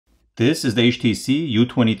This is the HTC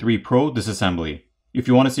U23 Pro disassembly. If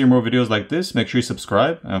you want to see more videos like this, make sure you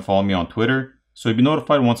subscribe and follow me on Twitter so you'll be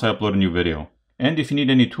notified once I upload a new video. And if you need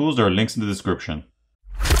any tools, there are links in the description.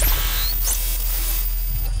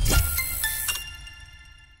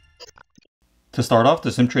 To start off,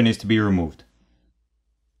 the SIM tray needs to be removed.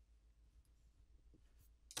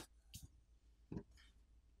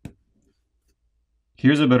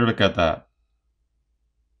 Here's a better look at that.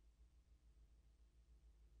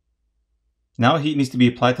 Now heat needs to be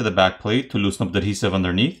applied to the back plate to loosen up the adhesive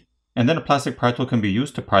underneath, and then a plastic pry tool can be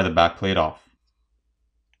used to pry the back plate off.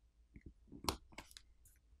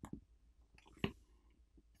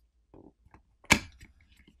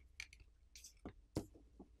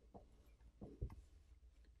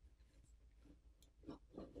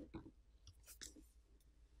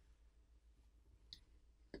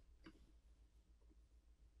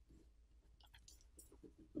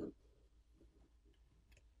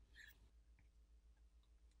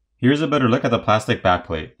 Here's a better look at the plastic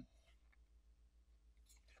backplate.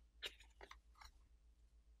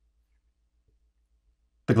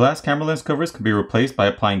 The glass camera lens covers can be replaced by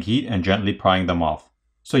applying heat and gently prying them off,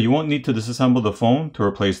 so you won't need to disassemble the phone to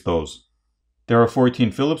replace those. There are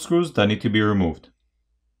 14 Phillips screws that need to be removed.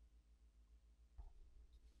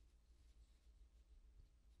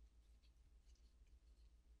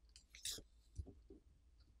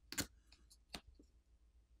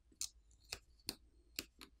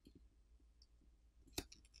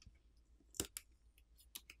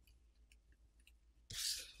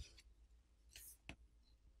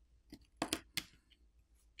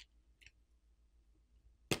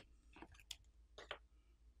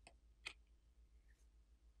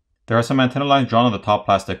 There are some antenna lines drawn on the top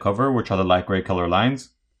plastic cover, which are the light gray color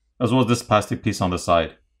lines, as well as this plastic piece on the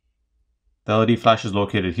side. The LED flash is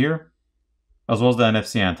located here, as well as the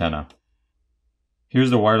NFC antenna. Here's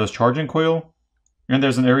the wireless charging coil, and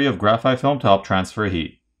there's an area of graphite film to help transfer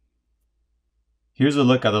heat. Here's a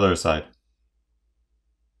look at the other side.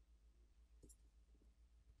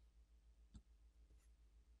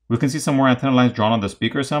 We can see some more antenna lines drawn on the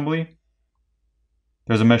speaker assembly.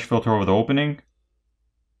 There's a mesh filter over the opening.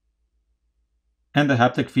 And the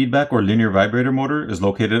haptic feedback or linear vibrator motor is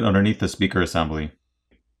located underneath the speaker assembly.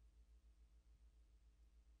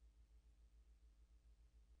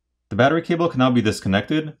 The battery cable can now be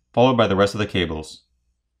disconnected, followed by the rest of the cables.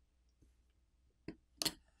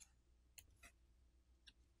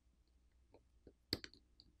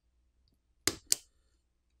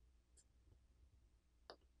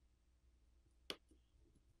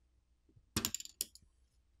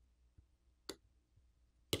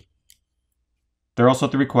 There are also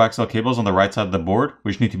 3 coaxial cables on the right side of the board,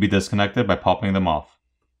 which need to be disconnected by popping them off.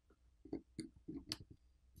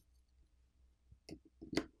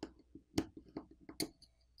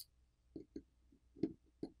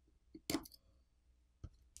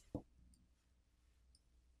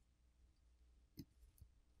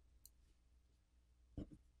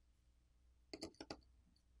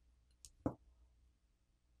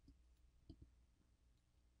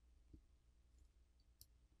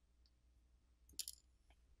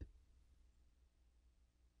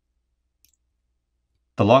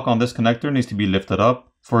 The lock on this connector needs to be lifted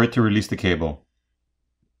up for it to release the cable.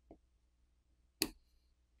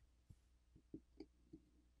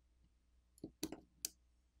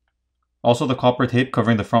 Also, the copper tape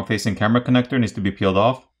covering the front-facing camera connector needs to be peeled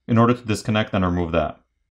off in order to disconnect and remove that.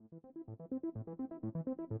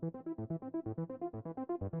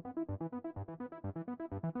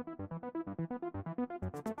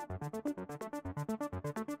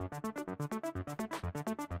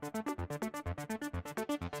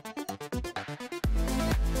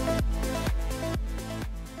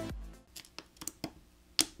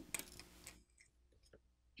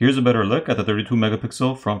 Here's a better look at the 32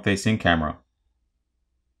 megapixel front-facing camera.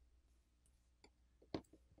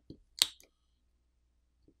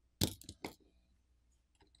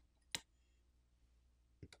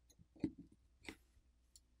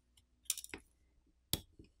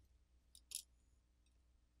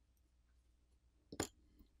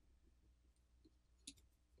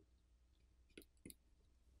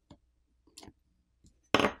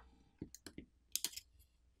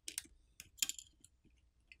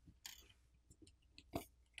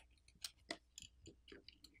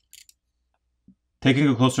 Taking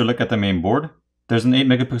a closer look at the main board, there's an 8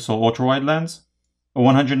 megapixel ultra-wide lens, a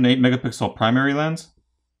 108 megapixel primary lens,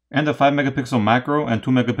 and a 5 megapixel macro and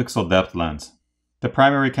 2 megapixel depth lens. The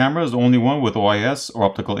primary camera is the only one with OIS or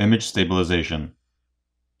optical image stabilization.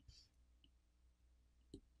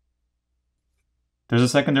 There's a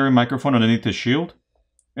secondary microphone underneath the shield,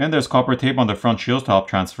 And there's copper tape on the front shields to help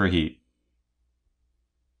transfer heat.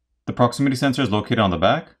 The proximity sensor is located on the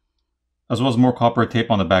back, as well as more copper tape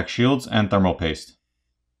on the back shields and thermal paste.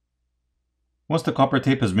 Once the copper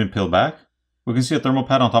tape has been peeled back, we can see a thermal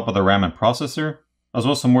pad on top of the RAM and processor, as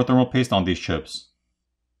well as some more thermal paste on these chips.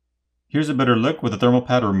 Here's a better look with the thermal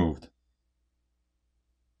pad removed.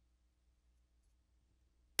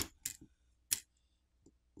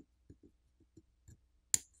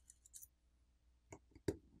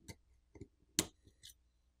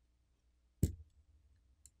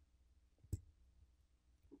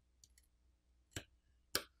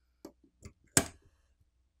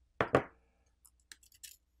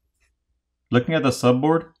 Looking at the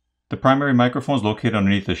subboard, the primary microphone is located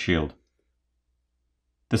underneath the shield.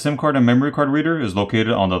 The SIM card and memory card reader is located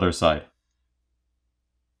on the other side.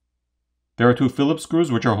 There are two Phillips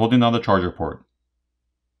screws which are holding down the charger port.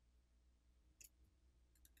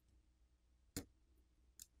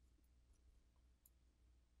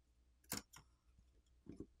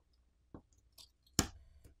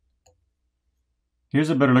 Here's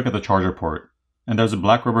a better look at the charger port, and there's a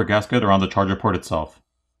black rubber gasket around the charger port itself.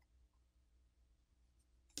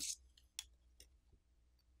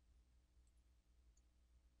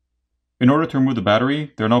 In order to remove the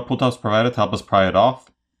battery, there are no pull tabs provided to help us pry it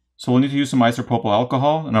off, so we'll need to use some isopropyl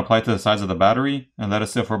alcohol and apply it to the sides of the battery and let it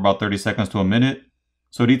sit for about 30 seconds to a minute,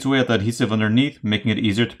 so it eats away at the adhesive underneath, making it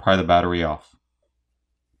easier to pry the battery off.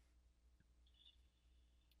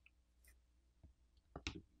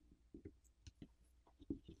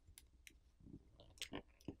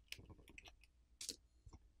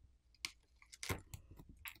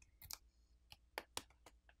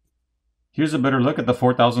 Here's a better look at the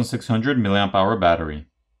 4600 mAh battery.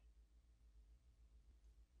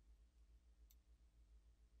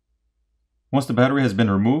 Once the battery has been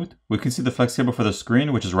removed, we can see the flex cable for the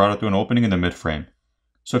screen, which is routed through an opening in the midframe.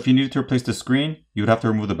 So if you needed to replace the screen, you would have to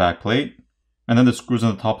remove the back plate, and then the screws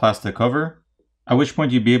on the top plastic cover, at which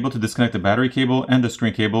point you'd be able to disconnect the battery cable and the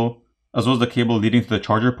screen cable, as well as the cable leading to the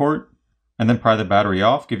charger port, and then pry the battery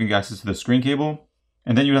off, giving you access to the screen cable.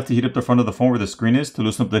 And then you'd have to heat up the front of the phone where the screen is to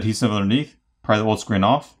loosen up the adhesive underneath, pry the old screen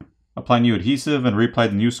off, apply new adhesive and reapply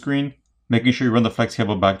the new screen, making sure you run the flex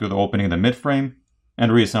cable back through the opening in the midframe,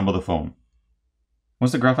 and reassemble the phone.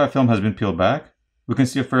 Once the graphite film has been peeled back, we can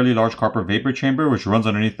see a fairly large copper vapor chamber which runs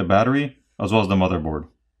underneath the battery, as well as the motherboard.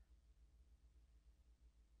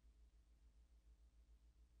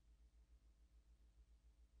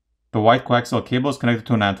 The white coaxial cable is connected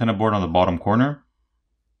to an antenna board on the bottom corner.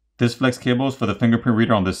 This flex cable is for the fingerprint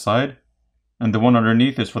reader on this side, and the one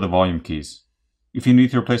underneath is for the volume keys. If you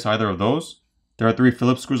need to replace either of those, there are 3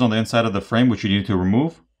 Phillips screws on the inside of the frame which you need to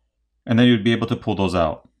remove, and then you'd be able to pull those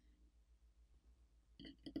out.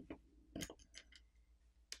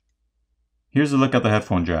 Here's a look at the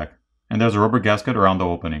headphone jack, and there's a rubber gasket around the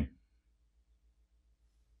opening.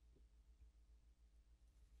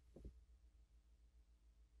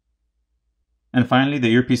 And finally, the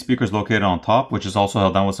earpiece speaker is located on top, which is also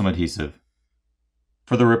held down with some adhesive.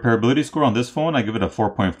 For the repairability score on this phone, I give it a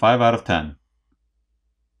 4.5 out of 10.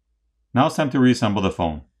 Now it's time to reassemble the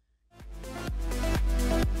phone.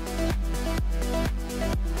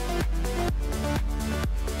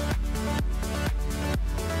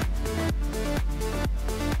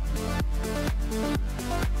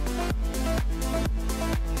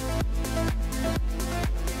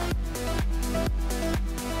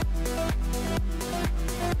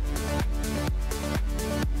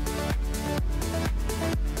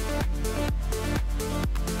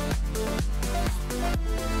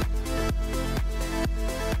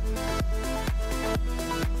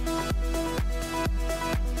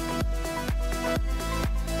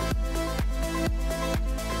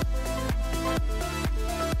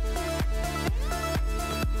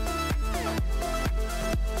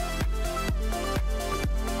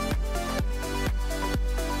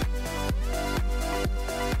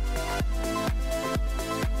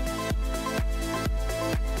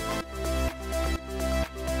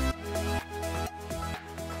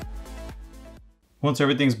 Once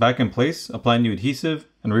everything's back in place, apply new adhesive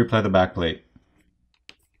and reapply the back plate.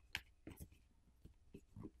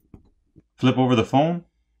 Flip over the phone,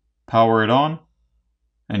 power it on,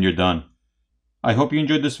 and you're done. I hope you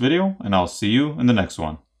enjoyed this video, and I'll see you in the next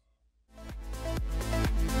one.